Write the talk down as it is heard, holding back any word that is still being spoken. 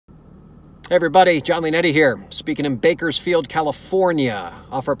Hey everybody, John Leonetti here, speaking in Bakersfield, California.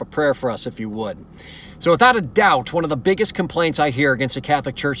 Offer up a prayer for us if you would. So without a doubt, one of the biggest complaints I hear against the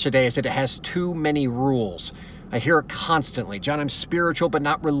Catholic Church today is that it has too many rules. I hear it constantly. John, I'm spiritual but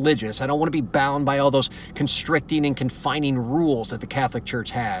not religious. I don't want to be bound by all those constricting and confining rules that the Catholic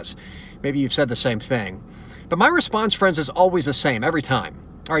Church has. Maybe you've said the same thing. But my response, friends, is always the same every time.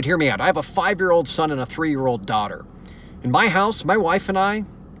 All right, hear me out. I have a 5-year-old son and a 3-year-old daughter. In my house, my wife and I,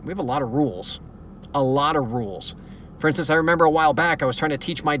 we have a lot of rules. A lot of rules. For instance, I remember a while back, I was trying to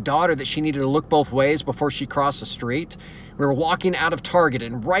teach my daughter that she needed to look both ways before she crossed the street. We were walking out of Target,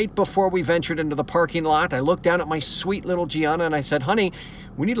 and right before we ventured into the parking lot, I looked down at my sweet little Gianna and I said, honey,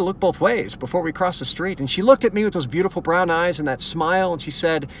 we need to look both ways before we cross the street. And she looked at me with those beautiful brown eyes and that smile, and she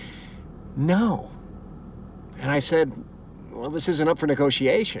said, no. And I said, well, this isn't up for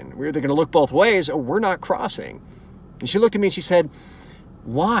negotiation. We're either going to look both ways or we're not crossing. And she looked at me and she said,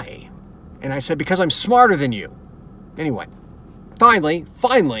 why? And I said, because I'm smarter than you. Anyway,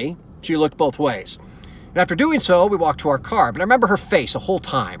 finally, she looked both ways. And after doing so, we walked to our car. But I remember her face the whole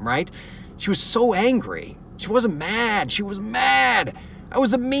time, right? She was so angry. She wasn't mad. She was mad. I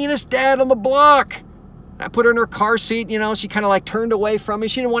was the meanest dad on the block. I put her in her car seat, you know, she kind of like turned away from me.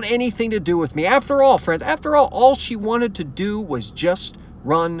 She didn't want anything to do with me. After all, friends, all she wanted to do was just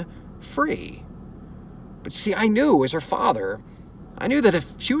run free. But see, I knew as her father, I knew that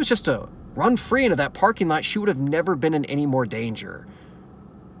if she was just to run free into that parking lot, she would have never been in any more danger.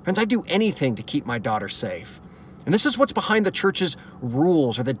 Friends, I'd do anything to keep my daughter safe. And this is what's behind the church's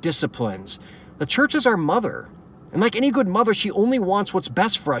rules or the disciplines. The church is our mother. And like any good mother, she only wants what's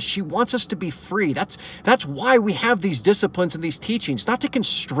best for us. She wants us to be free. That's why we have these disciplines and these teachings, not to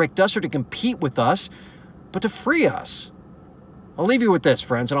constrict us or to compete with us, but to free us. I'll leave you with this,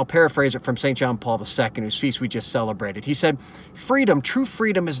 friends, and I'll paraphrase it from St. John Paul II, whose feast we just celebrated. He said, freedom, true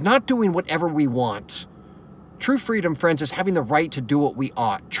freedom, is not doing whatever we want. True freedom, friends, is having the right to do what we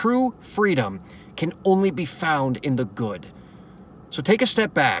ought. True freedom can only be found in the good. So take a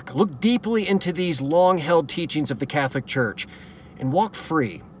step back, look deeply into these long-held teachings of the Catholic Church, and walk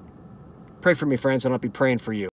free. Pray for me, friends, and I'll be praying for you.